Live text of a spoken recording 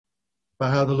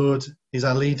about how the Lord is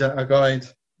our leader, our guide.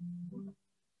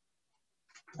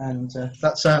 And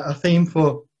that's our theme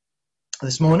for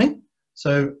this morning.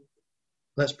 So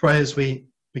let's pray as we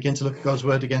begin to look at God's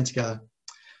word again together.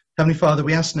 Heavenly Father,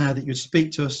 we ask now that you'd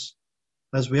speak to us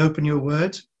as we open your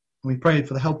word. And we pray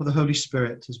for the help of the Holy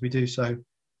Spirit as we do so.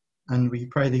 And we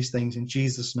pray these things in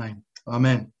Jesus' name.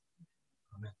 Amen.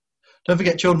 Amen. Don't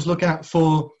forget, children, to look out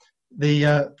for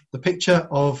the picture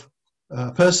of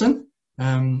a person.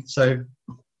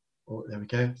 There we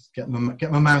go. Get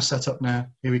my mouse set up now.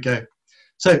 Here we go.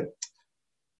 So,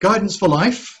 guidance for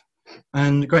life.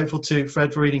 And grateful to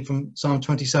Fred for reading from Psalm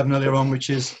 27 earlier on,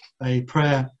 which is a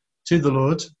prayer to the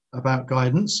Lord about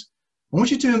guidance. I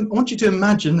want you to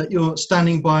imagine that you're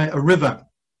standing by a river,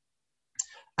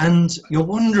 and you're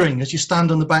wondering as you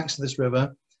stand on the banks of this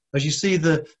river, as you see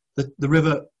the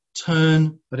river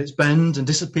turn at its bend and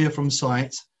disappear from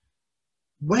sight,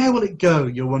 where will it go?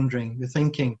 You're wondering, you're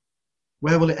thinking,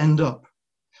 where will it end up?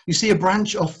 You see a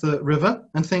branch off the river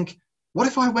and think, what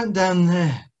if I went down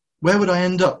there? Where would I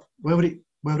end up? Where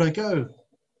would I go?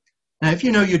 Now, if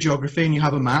you know your geography and you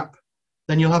have a map,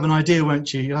 then you'll have an idea,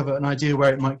 won't you? You'll have an idea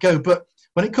where it might go. But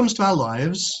when it comes to our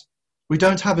lives, we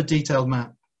don't have a detailed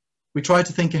map. We try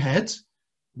to think ahead.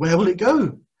 Where will it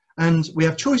go? And we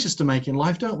have choices to make in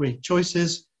life, don't we?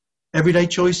 Choices, everyday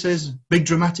choices, big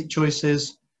dramatic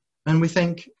choices. And we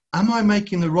think, am I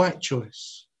making the right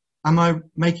choice? Am I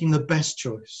making the best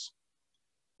choice?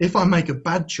 If I make a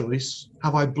bad choice,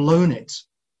 have I blown it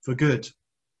for good?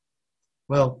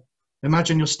 Well,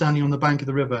 imagine you're standing on the bank of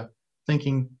the river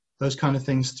thinking those kind of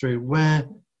things through. Where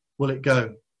will it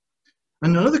go?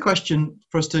 And another question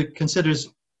for us to consider is,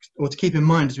 or to keep in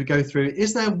mind as we go through,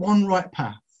 is there one right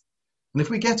path? And if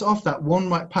we get off that one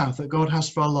right path that God has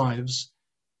for our lives,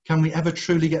 can we ever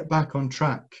truly get back on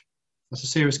track? That's a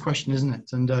serious question, isn't it?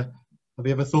 And have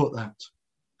you ever thought that?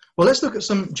 Well, let's look at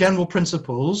some general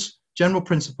principles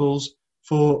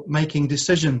for making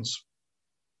decisions.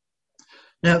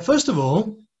 Now, first of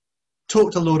all,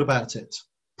 talk to the Lord about it.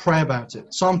 Pray about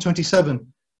it. Psalm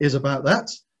 27 is about that,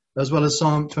 as well as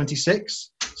Psalm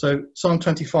 26. So Psalm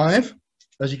 25,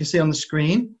 as you can see on the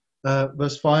screen,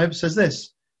 verse 5 says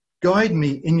this: guide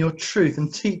me in your truth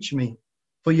and teach me,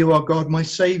 for you are God, my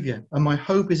Saviour, and my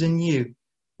hope is in you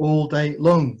all day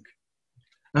long.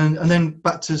 And then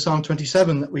back to Psalm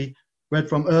 27 that we read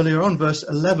from earlier on, verse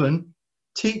 11,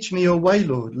 teach me your way,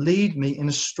 Lord, lead me in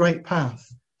a straight path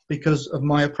because of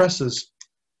my oppressors.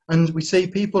 And we see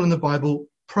people in the Bible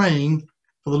praying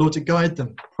for the Lord to guide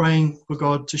them, praying for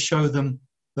God to show them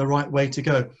the right way to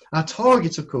go. Our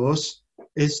target, of course,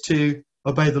 is to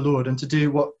obey the Lord and to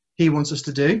do what he wants us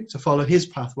to do, to follow his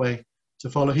pathway, to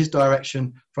follow his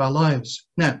direction for our lives.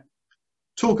 Now,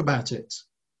 talk about it.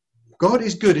 God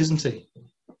is good, isn't he?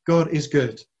 God is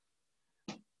good.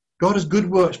 God has good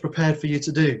works prepared for you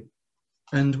to do.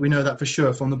 And we know that for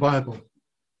sure from the Bible.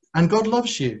 And God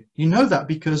loves you. You know that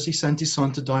because he sent his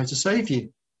son to die to save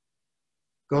you.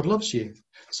 God loves you.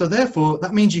 So therefore,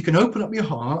 that means you can open up your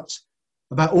heart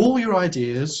about all your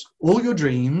ideas, all your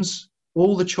dreams,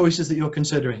 all the choices that you're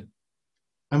considering.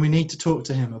 And we need to talk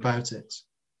to him about it,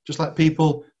 just like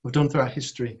people have done throughout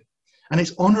history. And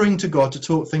it's honouring to God to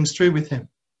talk things through with him.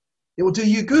 It will do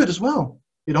you good as well.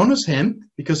 It honours him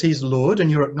because he's Lord and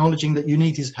you're acknowledging that you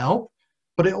need his help.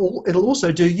 But it'll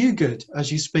also do you good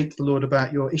as you speak to the Lord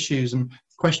about your issues and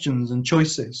questions and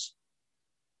choices.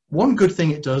 One good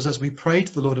thing it does as we pray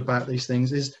to the Lord about these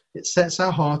things is it sets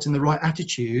our heart in the right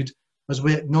attitude as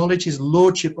we acknowledge his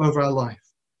lordship over our life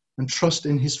and trust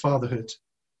in his fatherhood.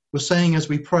 We're saying as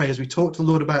we pray, as we talk to the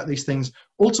Lord about these things,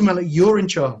 ultimately you're in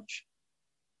charge.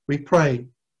 We pray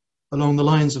along the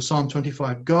lines of Psalm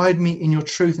 25, guide me in your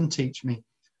truth and teach me,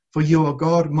 for you are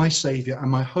God, my Saviour,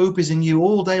 and my hope is in you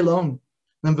all day long.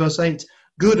 Then verse 8,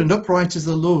 good and upright is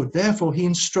the Lord, therefore he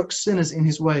instructs sinners in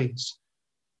his ways.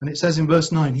 And it says in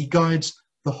verse 9, he guides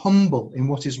the humble in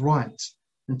what is right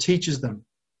and teaches them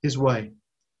his way.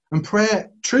 And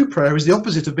prayer, true prayer, is the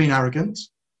opposite of being arrogant.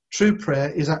 True prayer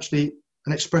is actually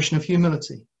an expression of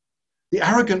humility. The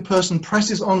arrogant person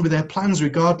presses on with their plans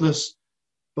regardless,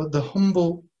 but the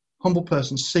humble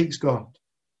person seeks God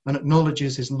and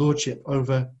acknowledges his lordship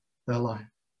over their life.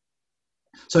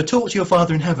 So talk to your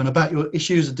Father in heaven about your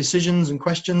issues and decisions and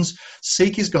questions.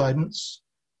 Seek his guidance.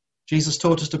 Jesus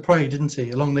taught us to pray, didn't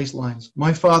he, along these lines?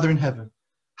 My Father in heaven,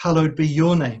 hallowed be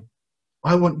your name.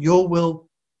 I want your will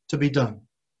to be done,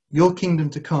 your kingdom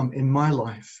to come in my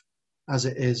life as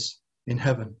it is in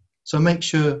heaven. So make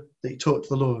sure that you talk to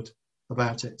the Lord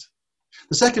about it.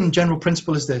 The second general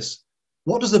principle is this.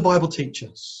 What does the Bible teach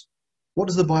us? What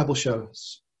does the Bible show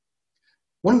us?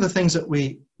 one of the things that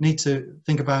we need to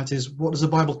think about is, what does the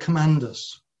Bible command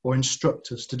us or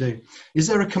instruct us to do? Is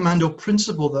there a command or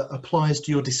principle that applies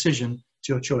to your decision,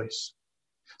 to your choice?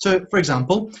 So, for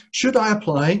example, should I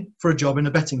apply for a job in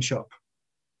a betting shop?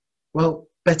 Well,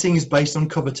 betting is based on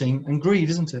coveting and greed,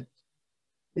 isn't it?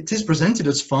 It is presented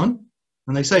as fun,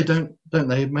 and they say, don't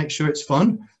they, make sure it's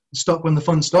fun, stop when the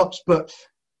fun stops. But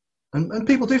and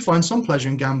people do find some pleasure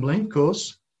in gambling, of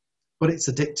course, but it's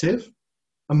addictive,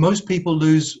 and most people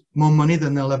lose more money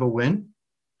than they'll ever win.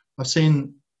 I've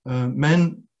seen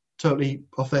men totally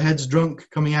off their heads drunk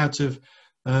coming out of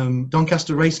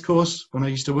Doncaster Racecourse when I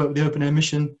used to work with the Open Air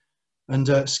Mission,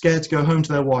 and scared to go home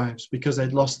to their wives because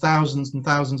they'd lost thousands and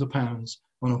thousands of pounds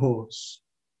on a horse.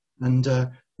 And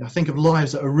I think of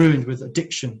lives that are ruined with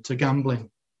addiction to gambling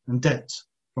and debt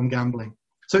from gambling.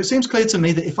 So it seems clear to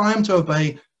me that if I am to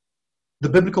obey the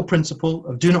biblical principle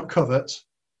of do not covet,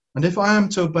 and if I am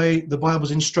to obey the Bible's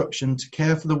instruction to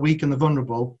care for the weak and the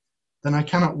vulnerable, then I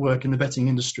cannot work in the betting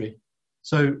industry.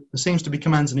 So there seems to be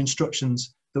commands and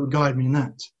instructions that would guide me in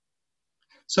that.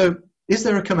 So is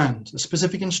there a command, a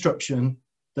specific instruction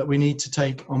that we need to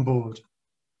take on board?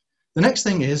 The next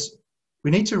thing is, we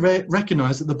need to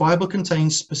recognize that the Bible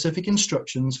contains specific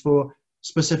instructions for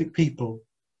specific people,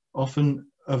 often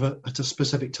at a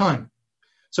specific time.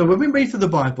 So when we read through the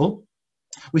Bible,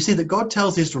 we see that God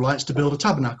tells the Israelites to build a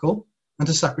tabernacle and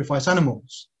to sacrifice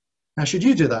animals. Now, should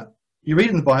you do that? You read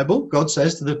in the Bible, God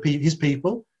says to his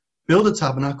people, build a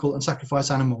tabernacle and sacrifice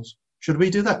animals. Should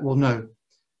we do that? Well, no,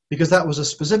 because that was a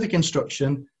specific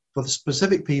instruction for the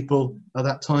specific people at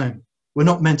that time. We're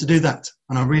not meant to do that,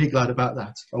 and I'm really glad about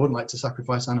that. I wouldn't like to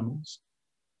sacrifice animals.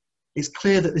 It's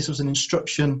clear that this was an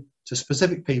instruction to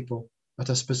specific people at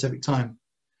a specific time.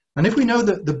 And if we know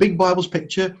that the big Bible's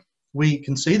picture, we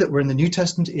can see that we're in the New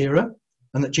Testament era,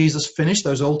 and that Jesus finished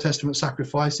those Old Testament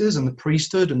sacrifices and the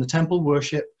priesthood and the temple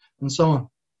worship and so on.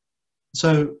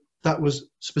 So that was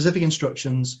specific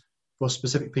instructions for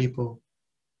specific people.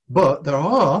 But there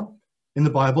are, in the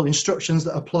Bible, instructions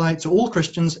that apply to all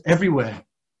Christians everywhere.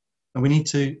 And we need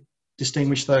to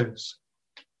distinguish those.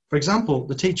 For example,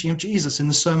 the teaching of Jesus in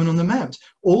the Sermon on the Mount.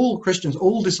 All Christians,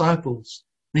 all disciples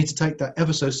need to take that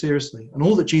ever so seriously. And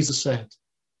all that Jesus said,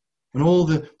 and all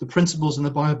the principles in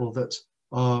the Bible that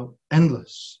are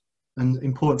endless and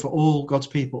important for all God's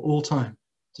people, all time,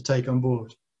 to take on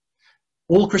board.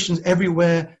 All Christians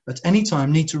everywhere at any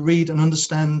time need to read and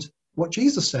understand what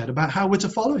Jesus said about how we're to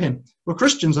follow him. We're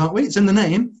Christians, aren't we? It's in the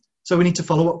name. So we need to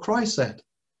follow what Christ said.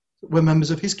 We're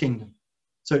members of his kingdom.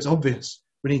 So it's obvious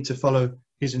we need to follow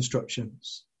his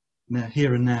instructions now,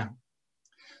 here and now.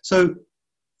 So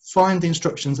find the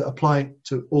instructions that apply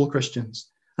to all Christians.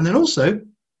 And then also,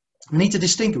 we need to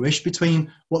distinguish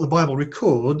between what the Bible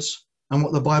records and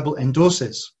what the Bible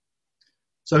endorses.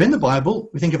 So in the Bible,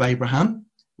 we think of Abraham.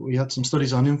 We had some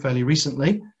studies on him fairly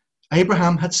recently.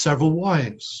 Abraham had several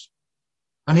wives,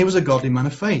 and he was a godly man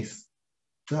of faith.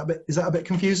 Is that a bit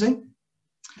confusing?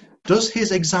 Does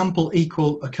his example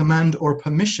equal a command or a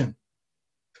permission?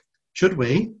 Should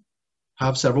we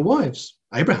have several wives?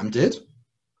 Abraham did.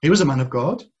 He was a man of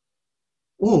God.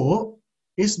 Or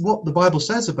is what the Bible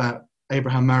says about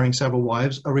Abraham marrying several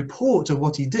wives a report of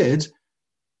what he did?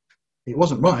 It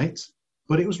wasn't right,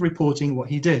 but it was reporting what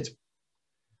he did.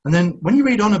 And then when you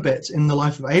read on a bit in the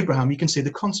life of Abraham, you can see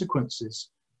the consequences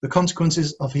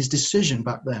of his decision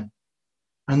back then.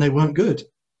 And they weren't good.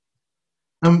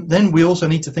 And then we also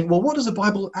need to think, well, what does the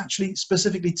Bible actually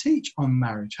specifically teach on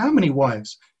marriage? How many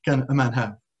wives can a man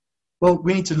have? Well,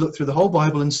 we need to look through the whole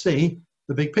Bible and see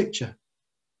the big picture.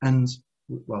 And,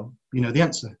 well, you know the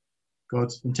answer.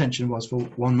 God's intention was for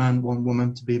one man, one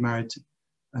woman to be married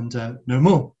and no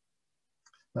more.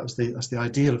 That's the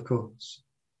ideal, of course.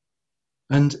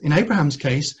 And in Abraham's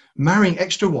case, marrying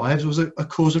extra wives was a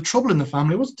cause of trouble in the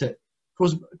family, wasn't it?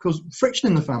 Caused friction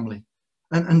in the family.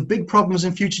 And big problems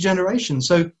in future generations.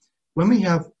 So when we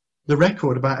have the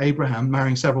record about Abraham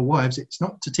marrying several wives, it's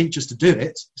not to teach us to do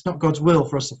it. It's not God's will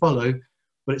for us to follow,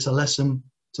 but it's a lesson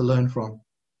to learn from.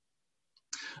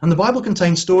 And the Bible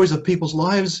contains stories of people's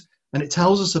lives, and it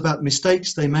tells us about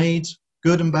mistakes they made,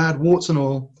 good and bad, warts and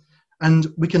all. And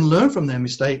we can learn from their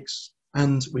mistakes,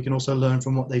 and we can also learn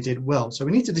from what they did well. So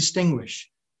we need to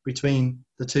distinguish between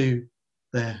the two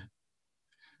there.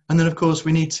 And then, of course,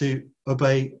 we need to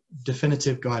obey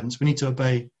definitive guidance. We need to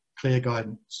obey clear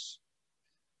guidance.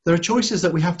 There are choices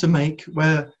that we have to make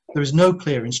where there is no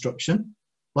clear instruction.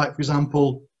 Like, for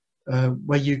example,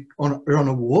 where you're on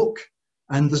a walk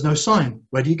and there's no sign.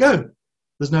 Where do you go?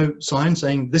 There's no sign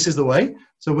saying this is the way.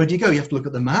 So where do you go? You have to look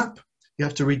at the map. You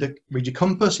have to read your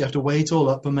compass. You have to weigh it all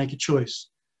up and make a choice.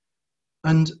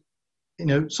 And, you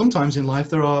know, sometimes in life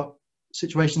there are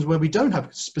situations where we don't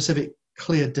have specific,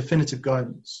 clear, definitive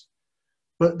guidance.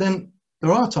 But then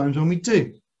there are times when we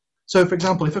do. So, for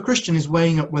example, if a Christian is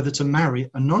weighing up whether to marry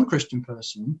a non-Christian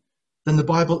person, then the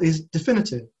Bible is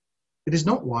definitive. It is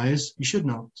not wise, you should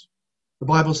not. The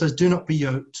Bible says, do not be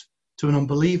yoked to an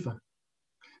unbeliever.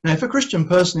 Now, if a Christian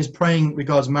person is praying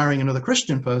regards marrying another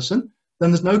Christian person,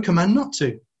 then there's no command not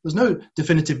to. There's no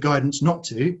definitive guidance not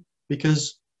to,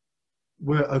 because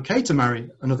we're okay to marry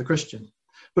another Christian.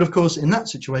 But of course, in that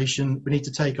situation, we need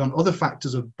to take on other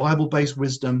factors of Bible-based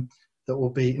wisdom that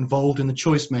will be involved in the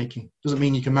choice making. Doesn't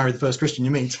mean you can marry the first Christian you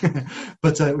meet,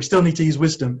 but we still need to use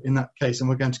wisdom in that case, and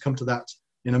we're going to come to that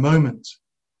in a moment.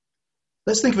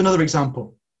 Let's think of another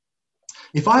example.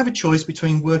 If I have a choice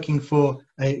between working for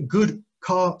a good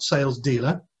car sales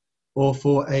dealer or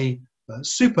for a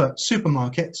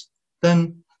supermarket,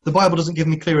 then the Bible doesn't give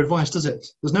me clear advice, does it?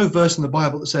 There's no verse in the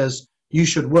Bible that says you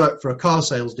should work for a car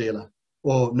sales dealer,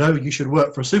 or no, you should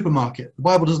work for a supermarket. The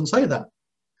Bible doesn't say that.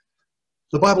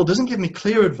 The Bible doesn't give me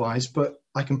clear advice, but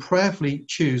I can prayerfully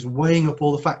choose, weighing up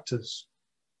all the factors.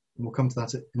 And we'll come to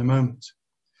that in a moment.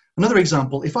 Another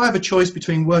example, if I have a choice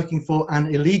between working for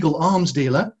an illegal arms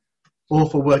dealer or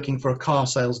for working for a car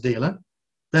sales dealer,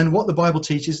 then what the Bible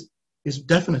teaches is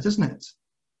definite, isn't it?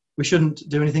 We shouldn't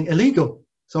do anything illegal.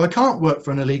 So I can't work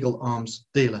for an illegal arms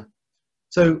dealer.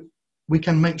 So we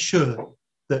can make sure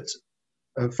that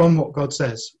from what God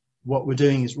says, what we're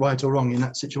doing is right or wrong in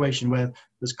that situation where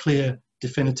there's clear,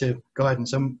 definitive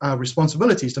guidance. And our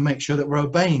responsibility is to make sure that we're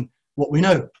obeying what we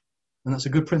know. And that's a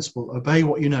good principle. Obey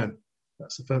what you know.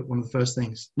 That's one of the first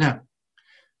things. Now,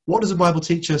 what does the Bible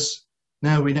teach us?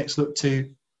 Now we next look to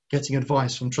getting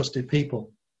advice from trusted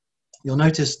people. You'll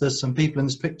notice there's some people in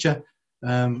this picture.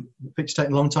 The picture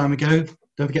taken a long time ago.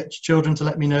 Don't forget your children to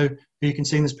let me know who you can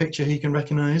see in this picture, who you can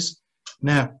recognize.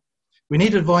 Now, we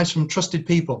need advice from trusted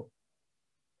people.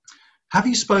 Have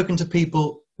you spoken to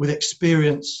people with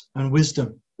experience and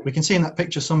wisdom? We can see in that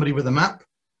picture somebody with a map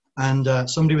and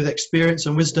somebody with experience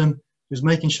and wisdom who's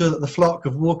making sure that the flock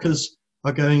of walkers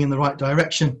are going in the right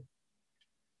direction.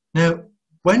 Now,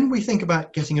 when we think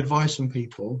about getting advice from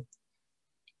people,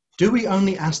 do we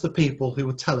only ask the people who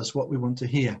will tell us what we want to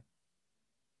hear?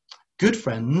 Good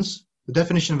friends, the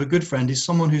definition of a good friend is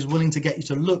someone who's willing to get you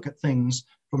to look at things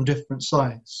from different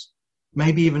sides,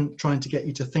 maybe even trying to get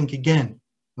you to think again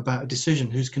about a decision,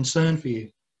 who's concerned for you,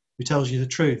 who tells you the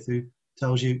truth, who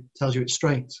tells you it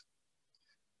straight.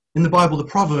 In the Bible, the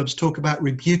Proverbs talk about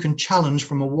rebuke and challenge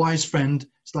from a wise friend.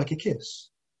 It's like a kiss.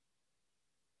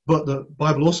 But the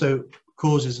Bible also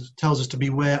tells us to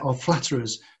beware of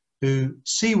flatterers who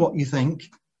see what you think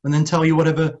and then tell you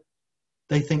whatever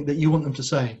they think that you want them to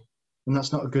say. And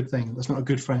that's not a good thing. That's not a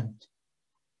good friend.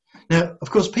 Now, of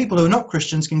course, people who are not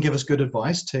Christians can give us good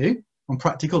advice too on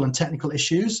practical and technical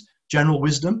issues, general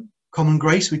wisdom, common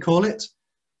grace, we call it.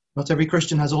 Not every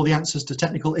Christian has all the answers to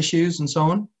technical issues and so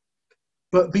on.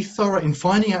 But be thorough in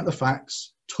finding out the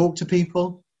facts, talk to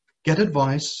people, get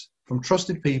advice from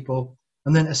trusted people,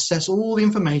 and then assess all the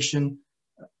information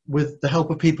with the help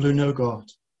of people who know God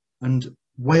and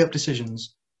weigh up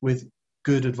decisions with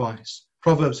good advice.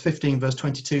 Proverbs 15 verse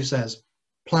 22 says,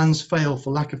 plans fail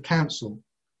for lack of counsel,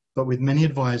 but with many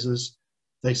advisors,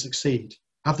 they succeed.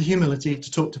 Have the humility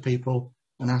to talk to people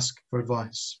and ask for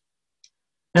advice.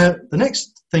 Now, the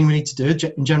next thing we need to do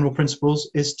in general principles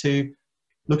is to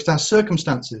look at our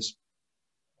circumstances.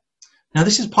 Now,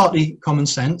 this is partly common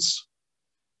sense.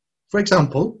 For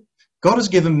example, God has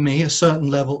given me a certain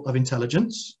level of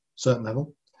intelligence, a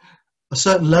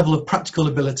certain level of practical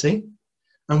ability.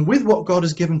 And with what God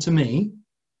has given to me,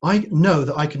 I know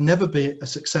that I could never be a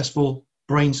successful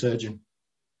brain surgeon.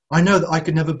 I know that I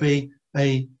could never be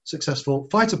a successful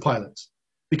fighter pilot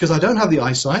because I don't have the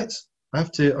eyesight.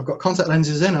 I've got contact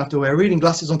lenses in. I have to wear reading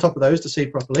glasses on top of those to see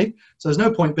properly. So there's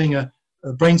no point being a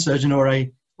brain surgeon or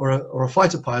a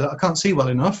fighter pilot. I can't see well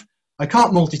enough. I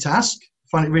can't multitask. I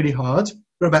find it really hard.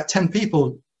 There are about 10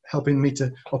 people helping me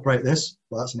to operate this.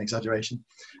 Well, that's an exaggeration.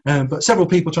 But several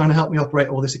people trying to help me operate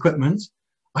all this equipment.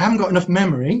 I haven't got enough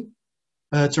memory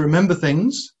to remember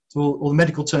things, all the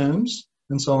medical terms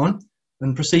and so on,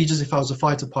 and procedures. If I was a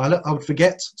fighter pilot, I would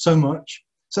forget so much.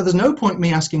 So there's no point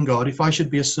me asking God if I should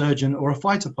be a surgeon or a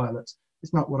fighter pilot.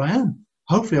 It's not what I am.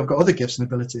 Hopefully I've got other gifts and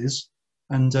abilities,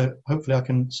 and hopefully I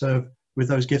can serve with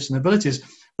those gifts and abilities.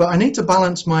 But I need to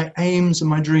balance my aims and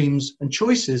my dreams and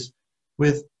choices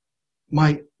with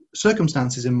my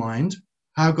circumstances in mind,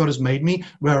 how God has made me,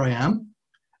 where I am.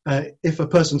 If a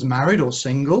person's married or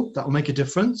single, that will make a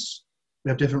difference. We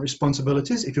have different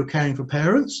responsibilities. If you're caring for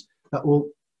parents, that will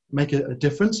make a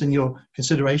difference in your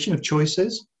consideration of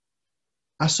choices.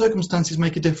 Our circumstances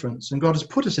make a difference, and God has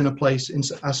put us in a place in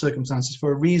our circumstances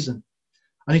for a reason.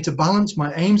 I need to balance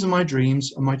my aims and my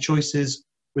dreams and my choices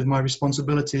with my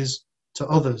responsibilities to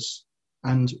others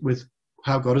and with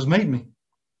how God has made me.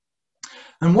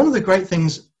 And one of the great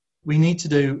things we need to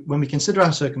do when we consider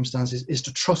our circumstances is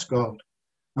to trust God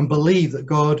and believe that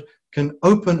God can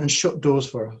open and shut doors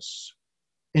for us.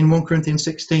 In 1 Corinthians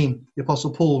 16, the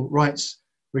Apostle Paul writes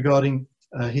regarding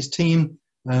his team.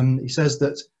 He says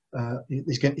that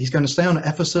he's going to stay on at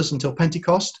Ephesus until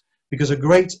Pentecost because a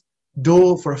great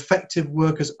door for effective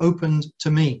work has opened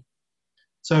to me.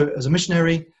 So as a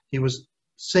missionary, he was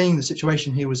seeing the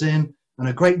situation he was in, and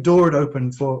a great door had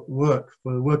opened for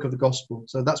the work of the gospel.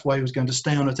 So that's why he was going to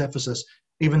stay on at Ephesus,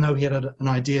 even though he had an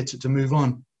idea to move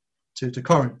on to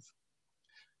Corinth.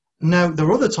 Now, there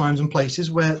were other times and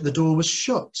places where the door was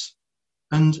shut,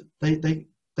 and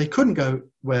they couldn't go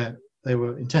where they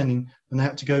were intending, and they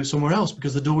had to go somewhere else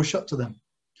because the door was shut to them.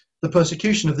 The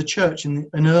persecution of the church in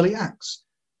early Acts,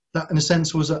 that in a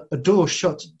sense was a door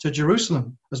shut to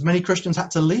Jerusalem, as many Christians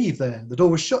had to leave there. The door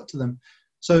was shut to them.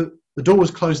 So the door was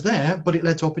closed there, but it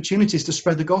led to opportunities to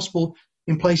spread the gospel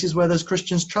in places where those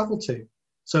Christians traveled to.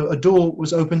 So a door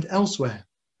was opened elsewhere,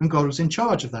 and God was in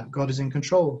charge of that. God is in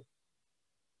control.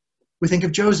 We think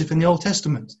of Joseph in the Old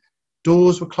Testament.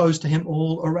 Doors were closed to him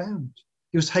all around.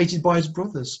 He was hated by his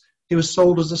brothers. He was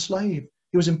sold as a slave.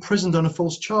 He was imprisoned on a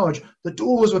false charge. The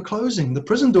doors were closing. The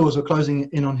prison doors were closing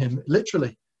in on him,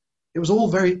 literally. It was all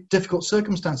very difficult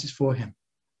circumstances for him.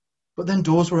 But then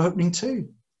doors were opening too.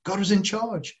 God was in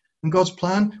charge. And God's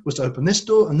plan was to open this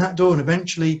door and that door. And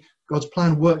eventually God's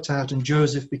plan worked out and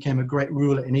Joseph became a great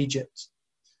ruler in Egypt.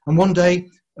 And one day,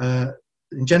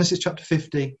 in Genesis chapter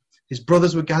 50, his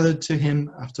brothers were gathered to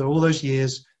him after all those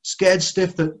years, scared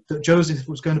stiff that Joseph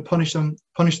was going to punish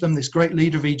them, this great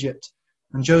leader of Egypt.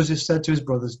 And Joseph said to his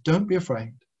brothers, "Don't be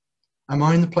afraid. Am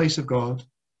I in the place of God?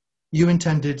 You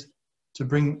intended to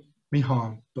bring me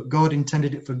harm, but God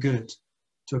intended it for good,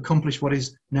 to accomplish what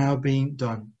is now being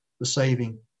done, the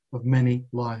saving of many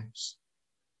lives."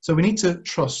 So we need to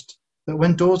trust that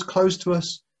when doors close to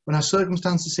us, when our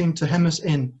circumstances seem to hem us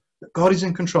in, that God is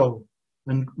in control.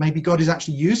 And maybe God is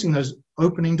actually using those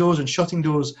opening doors and shutting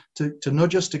doors to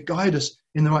nudge us, to guide us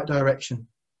in the right direction.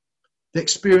 The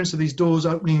experience of these doors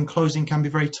opening and closing can be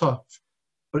very tough,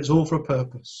 but it's all for a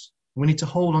purpose. We need to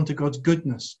hold on to God's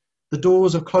goodness. The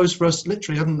doors have closed for us,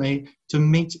 literally, haven't they, to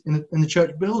meet in the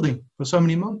church building for so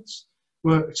many months.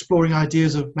 We're exploring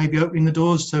ideas of maybe opening the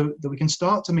doors so that we can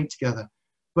start to meet together.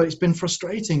 But it's been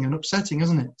frustrating and upsetting,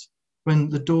 hasn't it, when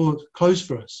the door closed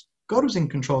for us. God was in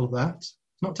control of that.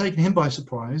 It's not taking him by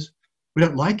surprise. We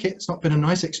don't like it. It's not been a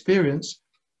nice experience.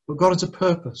 But God has a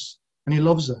purpose, and he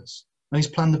loves us, and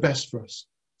he's planned the best for us.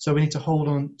 So we need to hold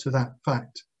on to that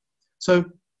fact. So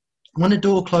when a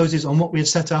door closes on what we had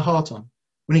set our heart on,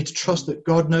 we need to trust that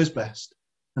God knows best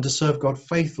and to serve God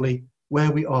faithfully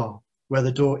where we are, where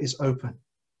the door is open.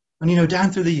 And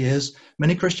down through the years,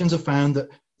 many Christians have found that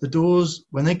the doors,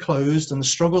 when they closed and the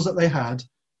struggles that they had,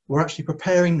 were actually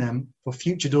preparing them for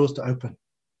future doors to open.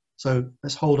 So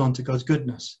let's hold on to God's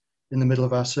goodness in the middle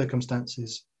of our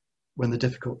circumstances when they're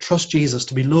difficult. Trust Jesus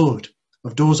to be Lord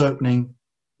of doors opening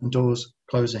and doors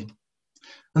closing.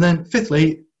 And then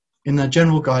fifthly, in the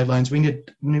general guidelines, we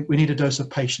need a dose of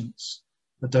patience.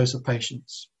 A dose of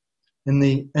patience. In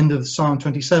the end of Psalm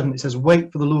 27, it says,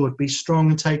 "Wait for the Lord, be strong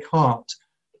and take heart,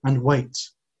 and wait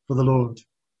for the Lord."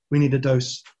 We need a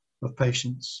dose of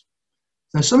patience.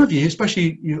 Now, some of you,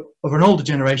 especially you of an older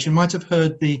generation, might have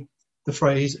heard the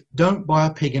phrase, "Don't buy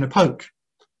a pig in a poke."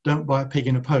 Don't buy a pig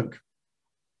in a poke.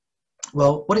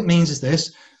 Well, what it means is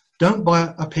this: don't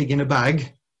buy a pig in a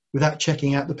bag without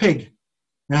checking out the pig.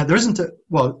 Now,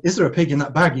 is there a pig in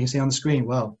that bag you can see on the screen?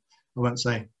 Well, I won't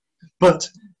say. But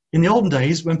in the olden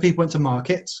days, when people went to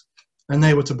markets and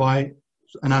they were to buy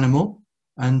an animal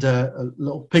and a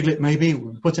little piglet maybe,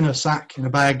 put in a sack, in a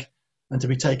bag, and to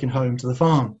be taken home to the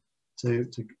farm to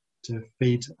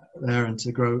feed there and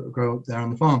to grow up there on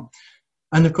the farm.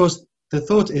 And of course, the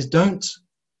thought is don't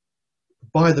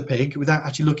buy the pig without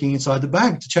actually looking inside the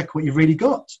bag to check what you've really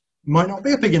got. It might not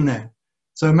be a pig in there.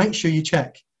 So make sure you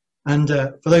check. And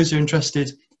for those who are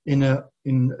interested in a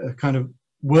kind of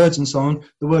words and so on,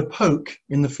 the word poke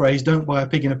in the phrase "don't buy a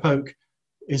pig in a poke"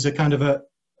 is a kind of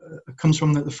comes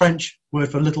from the French word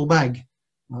for little bag.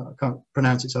 I can't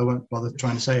pronounce it, so I won't bother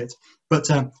trying to say it. But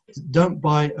don't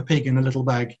buy a pig in a little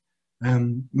bag.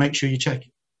 Make sure you check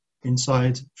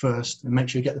inside first, and make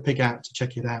sure you get the pig out to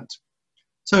check it out.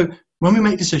 So when we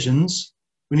make decisions,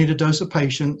 we need a dose of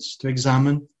patience to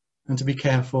examine and to be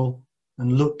careful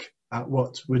and look at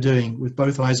what we're doing with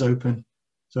both eyes open.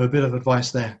 So a bit of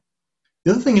advice there.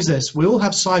 The other thing is this: we all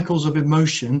have cycles of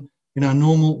emotion in our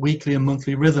normal weekly and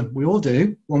monthly rhythm. We all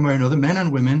do, one way or another, men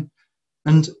and women.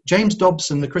 And James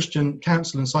Dobson, the Christian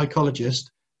counselor and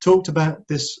psychologist, talked about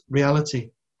this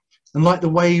reality. And like the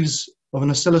waves of an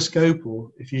oscilloscope, or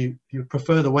if you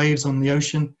prefer the waves on the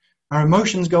ocean, our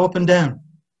emotions go up and down.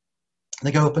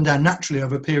 They go up and down naturally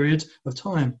over a period of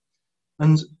time.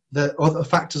 And there are other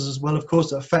factors as well, of course,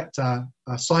 that affect our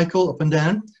cycle up and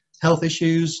down: health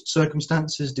issues,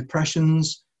 circumstances,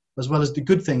 depressions, as well as the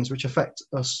good things which affect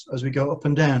us as we go up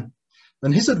and down.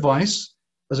 And his advice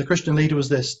as a Christian leader was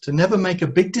this: to never make a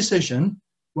big decision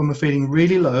when we're feeling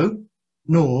really low,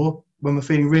 nor when we're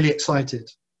feeling really excited.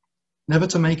 Never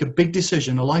to make a big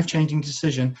decision, a life-changing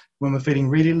decision, when we're feeling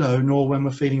really low, nor when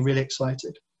we're feeling really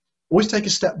excited. Always take a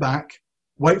step back,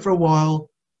 wait for a while,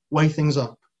 weigh things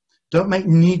up. Don't make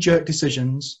knee-jerk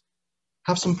decisions.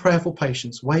 Have some prayerful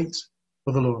patience. Wait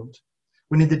for the Lord.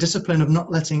 We need the discipline of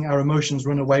not letting our emotions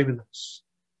run away with us.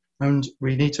 And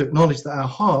we need to acknowledge that our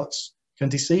hearts can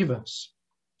deceive us.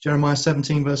 Jeremiah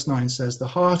 17 verse 9 says, "The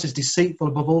heart is deceitful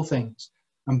above all things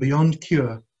and beyond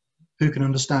cure. Who can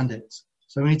understand it?"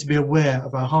 So we need to be aware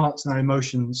of our hearts and our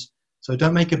emotions. So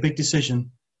don't make a big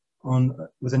decision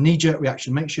with a knee-jerk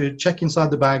reaction. Make sure you check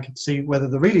inside the bag to see whether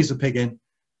there really is a pig in,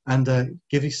 and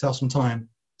give yourself some time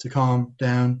to calm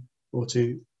down or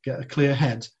to get a clear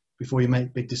head before you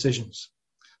make big decisions.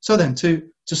 So then, to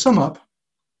sum up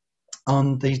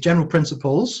on these general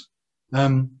principles,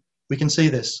 we can see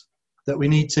this, that we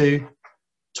need to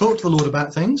talk to the Lord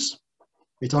about things.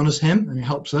 It honours him and it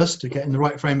helps us to get in the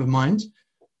right frame of mind.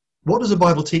 What does the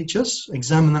Bible teach us?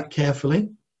 Examine that carefully.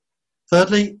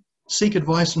 Thirdly, seek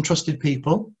advice from trusted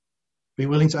people. Be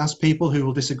willing to ask people who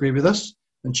will disagree with us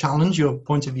and challenge your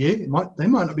point of view. They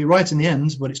might not be right in the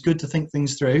end, but it's good to think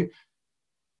things through.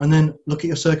 And then look at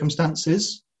your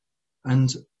circumstances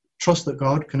and trust that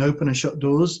God can open and shut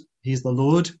doors. He's the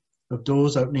Lord of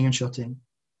doors opening and shutting.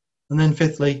 And then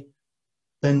fifthly,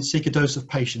 then seek a dose of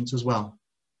patience as well.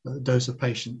 A dose of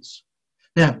patience.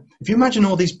 Now, if you imagine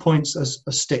all these points as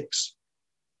sticks,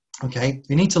 okay,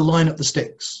 you need to line up the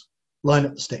sticks. Line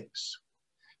up the sticks.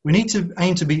 We need to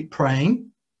aim to be praying,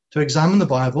 to examine the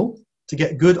Bible, to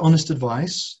get good, honest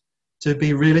advice, to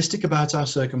be realistic about our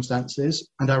circumstances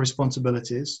and our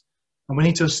responsibilities. And we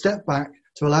need to step back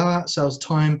to allow ourselves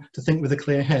time to think with a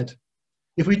clear head.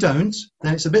 If we don't,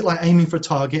 then it's a bit like aiming for a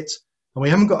target and we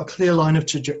haven't got a clear line of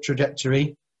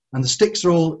trajectory and the sticks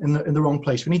are all in the wrong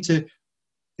place. We need to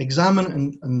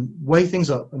examine and weigh things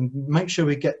up and make sure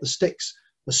we get the sticks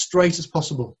as straight as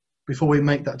possible before we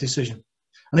make that decision.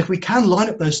 And if we can line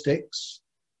up those sticks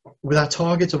with our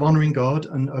target of honouring God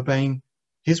and obeying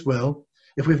his will,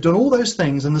 if we've done all those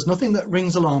things and there's nothing that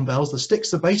rings alarm bells, the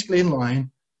sticks are basically in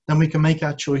line, then we can make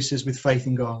our choices with faith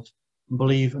in God and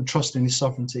believe and trust in his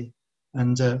sovereignty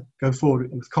and go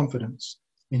forward with confidence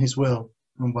in his will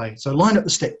and way. So line up the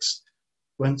sticks.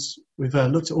 Once we've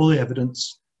looked at all the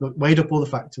evidence, weighed up all the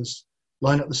factors,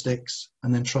 line up the sticks,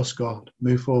 and then trust God.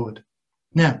 Move forward.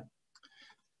 Now,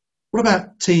 what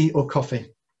about tea or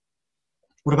coffee?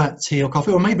 What about tea or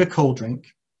coffee, or maybe a cold drink?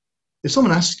 If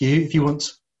someone asks you if you want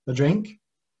a drink,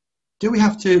 do we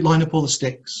have to line up all the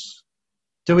sticks?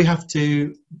 Do we have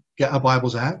to get our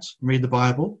Bibles out and read the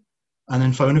Bible and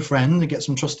then phone a friend and get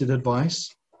some trusted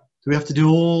advice? Do we have to do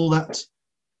all that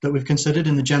we've considered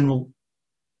in the general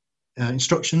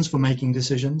instructions for making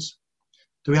decisions?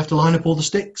 Do we have to line up all the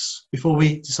sticks before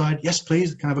we decide, yes,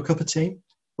 please, can I have a cup of tea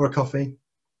or a coffee?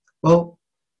 Well,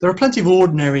 there are plenty of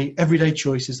ordinary, everyday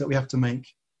choices that we have to make.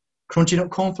 Crunching up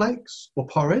cornflakes or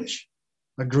porridge,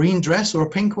 a green dress or a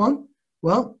pink one?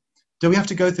 Well, do we have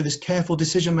to go through this careful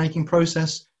decision-making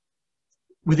process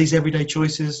with these everyday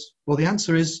choices? Well, the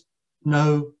answer is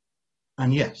no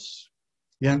and yes.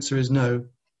 The answer is no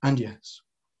and yes.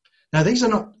 Now, these are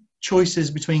not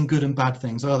choices between good and bad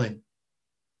things, are they?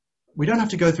 We don't have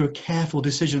to go through a careful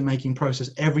decision-making process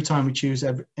every time we choose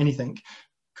anything,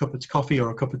 a cup of coffee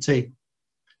or a cup of tea.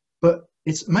 But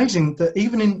it's amazing that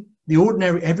even in the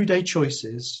ordinary everyday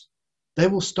choices, they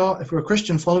will start, if we're a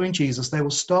Christian following Jesus, they will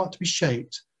start to be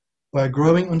shaped by a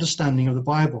growing understanding of the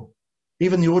Bible,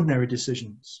 even the ordinary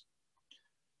decisions.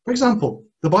 For example,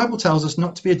 the Bible tells us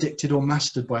not to be addicted or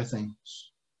mastered by things.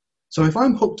 So if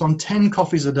I'm hooked on 10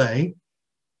 coffees a day,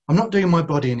 I'm not doing my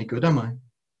body any good, am I?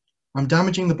 I'm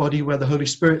damaging the body where the Holy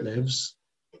Spirit lives,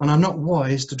 and I'm not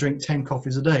wise to drink 10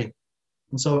 coffees a day.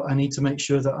 And so I need to make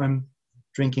sure that I'm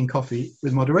drinking coffee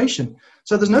with moderation.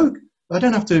 So I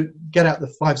don't have to get out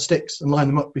the 5 sticks and line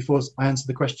them up before I answer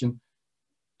the question,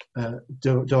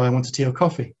 do I want a tea or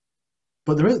coffee?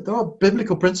 But there are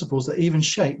biblical principles that even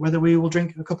shape whether we will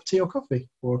drink a cup of tea or coffee,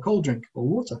 or a cold drink or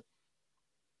water.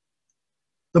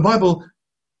 The Bible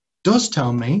does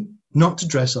tell me not to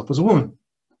dress up as a woman.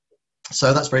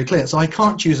 So that's very clear. So I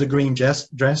can't choose a green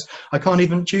dress. I can't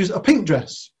even choose a pink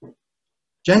dress.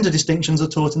 Gender distinctions are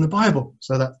taught in the Bible,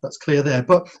 so that's clear there.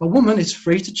 But a woman is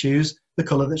free to choose the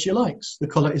colour that she likes. The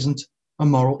colour isn't a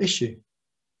moral issue.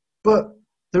 But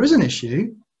there is an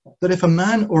issue that if a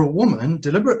man or a woman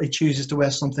deliberately chooses to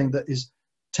wear something that is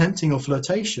tempting or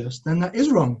flirtatious, then that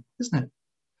is wrong, isn't it?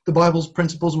 The Bible's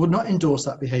principles would not endorse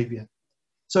that behaviour.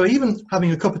 So even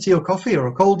having a cup of tea or coffee or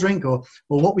a cold drink or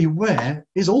what we wear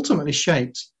is ultimately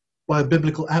shaped by a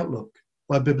biblical outlook,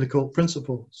 by biblical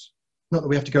principles. Not that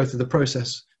we have to go through the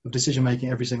process of decision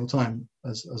making every single time,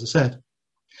 as I said.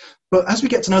 But as we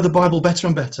get to know the Bible better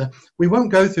and better, we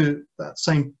won't go through that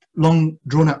same long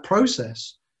drawn out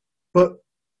process. But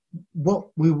what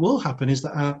will happen is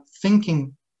that our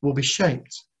thinking will be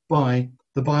shaped by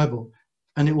the Bible,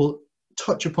 and it will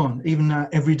touch upon even our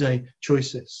everyday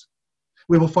choices.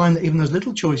 We will find that even those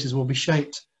little choices will be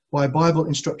shaped by Bible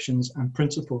instructions and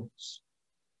principles.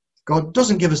 God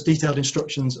doesn't give us detailed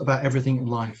instructions about everything in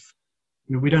life.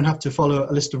 We don't have to follow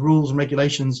a list of rules and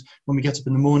regulations when we get up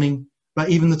in the morning, but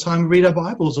even the time we read our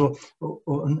Bibles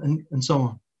and so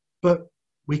on. But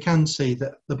we can see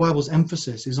that the Bible's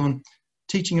emphasis is on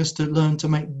teaching us to learn to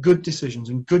make good decisions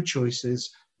and good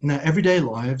choices in our everyday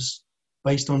lives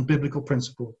based on biblical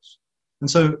principles. And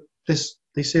so this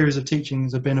series of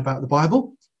teachings have been about the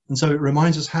Bible, and so it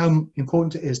reminds us how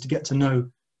important it is to get to know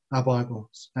our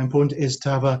Bibles, how important it is to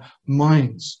have our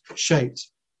minds shaped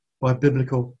by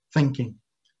biblical thinking.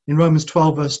 In Romans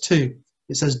 12 verse 2,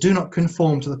 it says, "Do not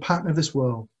conform to the pattern of this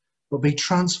world, but be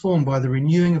transformed by the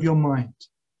renewing of your mind.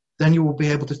 Then you will be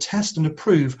able to test and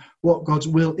approve what God's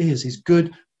will is, his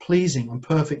good, pleasing and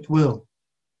perfect will."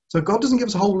 So God doesn't give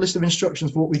us a whole list of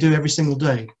instructions for what we do every single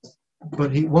day,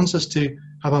 but he wants us to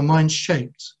have our minds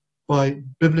shaped by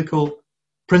biblical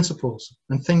principles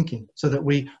and thinking so that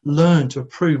we learn to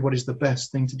approve what is the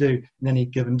best thing to do in any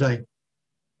given day.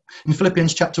 In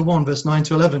Philippians chapter 1, verse 9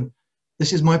 to 11,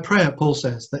 "This is my prayer," Paul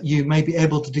says, "that you may be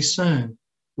able to discern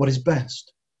what is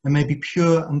best and may be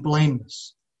pure and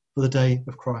blameless for the day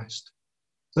of Christ."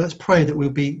 So let's pray that we'll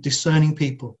be discerning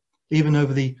people, even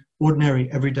over the ordinary,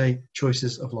 everyday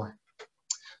choices of life.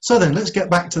 So then, let's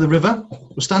get back to the river.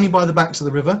 We're standing by the banks of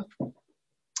the river,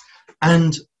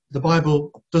 and the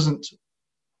Bible doesn't,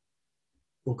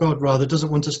 or God rather,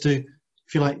 doesn't want us to,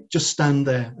 if you like, just stand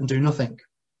there and do nothing.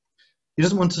 He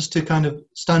doesn't want us to kind of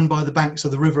stand by the banks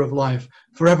of the river of life,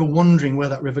 forever wondering where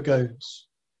that river goes.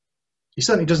 He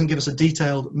certainly doesn't give us a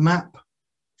detailed map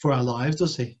for our lives,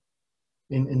 does he?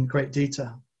 In great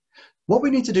detail. What we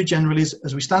need to do generally is,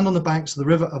 as we stand on the banks of the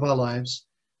river of our lives,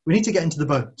 we need to get into the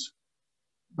boat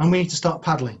and we need to start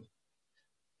paddling.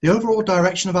 The overall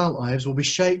direction of our lives will be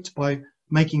shaped by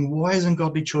making wise and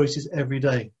godly choices every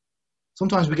day.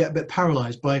 Sometimes we get a bit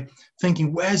paralyzed by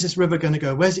thinking, where's this river going to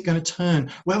go? Where's it going to turn?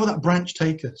 Where will that branch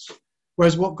take us?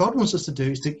 Whereas what God wants us to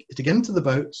do is to get into the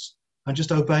boats and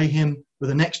just obey him with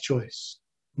the next choice,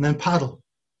 and then paddle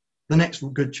the next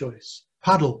good choice,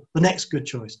 paddle the next good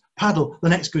choice, paddle the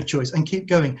next good choice, and keep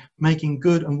going, making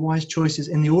good and wise choices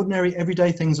in the ordinary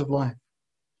everyday things of life.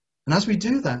 And as we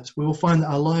do that, we will find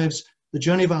that our lives, the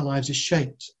journey of our lives, is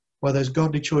shaped by those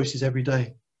godly choices every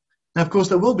day. Now, of course,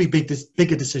 there will be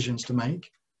bigger decisions to make.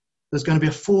 There's going to be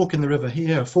a fork in the river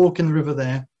here, a fork in the river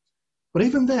there. But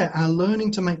even there, our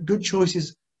learning to make good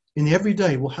choices in the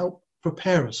everyday will help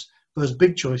prepare us for those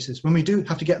big choices when we do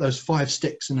have to get those 5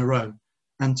 sticks in a row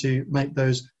and to make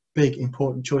those big,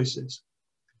 important choices.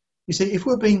 You see, if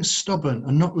we're being stubborn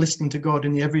and not listening to God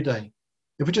in the everyday,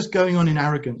 if we're just going on in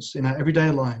arrogance in our everyday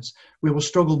lives, we will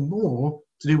struggle more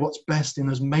to do what's best in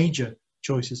those major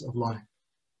choices of life.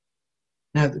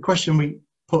 Now, the question we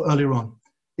put earlier on,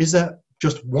 is there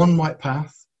just one right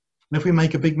path? And if we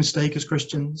make a big mistake as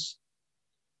Christians,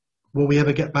 will we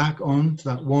ever get back on to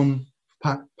that one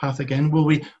path again? Will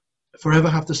we forever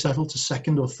have to settle to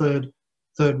second or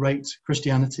third-rate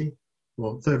Christianity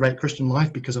or third-rate Christian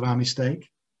life because of our mistake?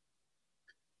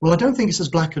 Well, I don't think it's as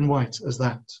black and white as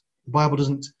that. The Bible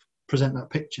doesn't present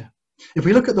that picture. If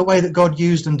we look at the way that God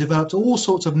used and developed all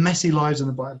sorts of messy lives in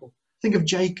the Bible, think of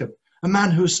Jacob, a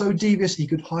man who was so devious he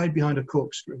could hide behind a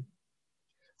corkscrew.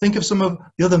 Think of some of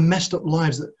the other messed up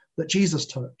lives that Jesus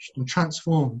touched and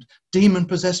transformed.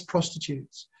 Demon-possessed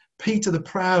prostitutes. Peter the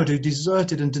proud who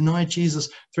deserted and denied Jesus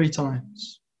 3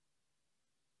 times.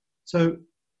 So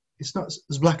it's not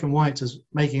as black and white as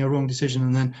making a wrong decision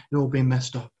and then it all being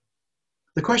messed up.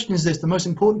 The question is this, the most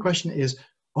important question is,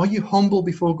 are you humble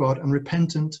before God and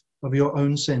repentant of your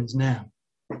own sins now?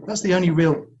 That's the only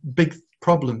real big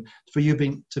problem for you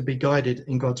to be guided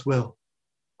in God's will.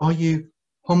 Are you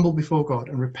humble before God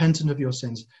and repentant of your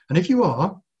sins? And if you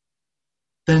are,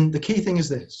 then the key thing is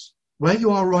this. Where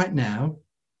you are right now,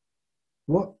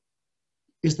 what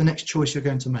is the next choice you're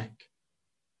going to make?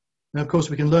 Now, of course,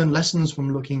 we can learn lessons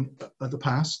from looking at the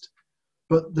past,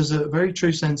 but there's a very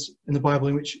true sense in the Bible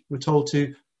in which we're told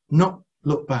to not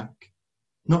look back,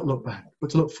 but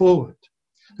to look forward.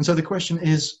 And so the question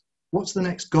is, what's the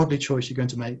next godly choice you're going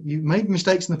to make? You made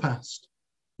mistakes in the past.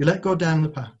 You let God down in the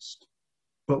past.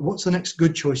 But what's the next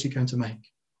good choice you're going to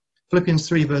make? Philippians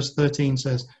 3 verse 13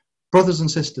 says, brothers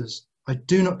and sisters, I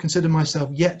do not consider myself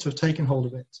yet to have taken hold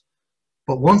of it.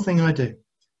 But one thing I do,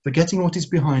 forgetting what is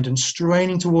behind and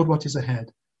straining toward what is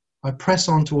ahead, I press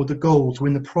on toward the goal to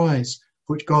win the prize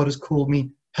for which God has called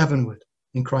me heavenward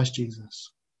in Christ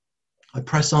Jesus. I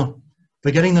press on,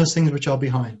 forgetting those things which are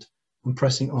behind and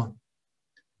pressing on.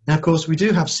 Now, of course, we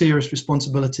do have serious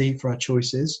responsibility for our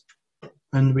choices,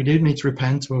 and we do need to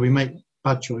repent where we make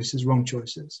bad choices, wrong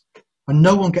choices. And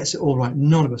no one gets it all right.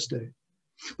 None of us do.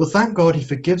 But thank God he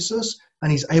forgives us,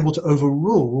 and he's able to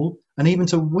overrule and even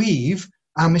to weave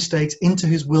our mistakes into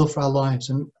his will for our lives.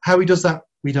 And how he does that,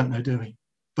 we don't know, do we?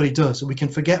 But he does. And we can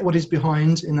forget what is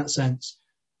behind in that sense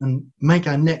and make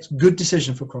our next good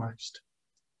decision for Christ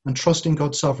and trust in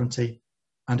God's sovereignty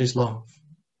and his love.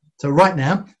 So right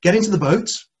now, get into the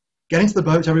boat. Get into the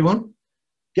boat, everyone.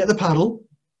 Get the paddle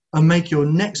and make your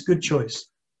next good choice.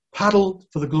 Paddle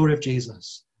for the glory of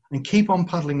Jesus and keep on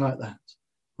paddling like that.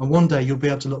 And one day you'll be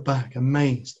able to look back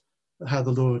amazed at how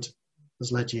the Lord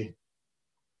has led you.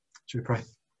 Should we pray?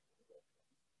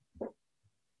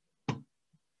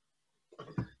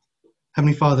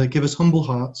 Heavenly Father, give us humble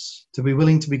hearts to be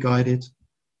willing to be guided,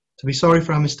 to be sorry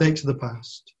for our mistakes of the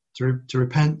past, to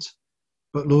repent,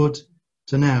 but Lord,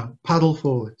 to now paddle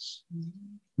forwards,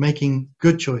 making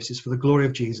good choices for the glory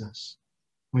of Jesus.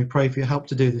 And we pray for your help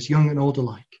to do this, young and old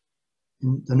alike,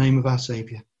 in the name of our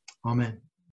Saviour. Amen.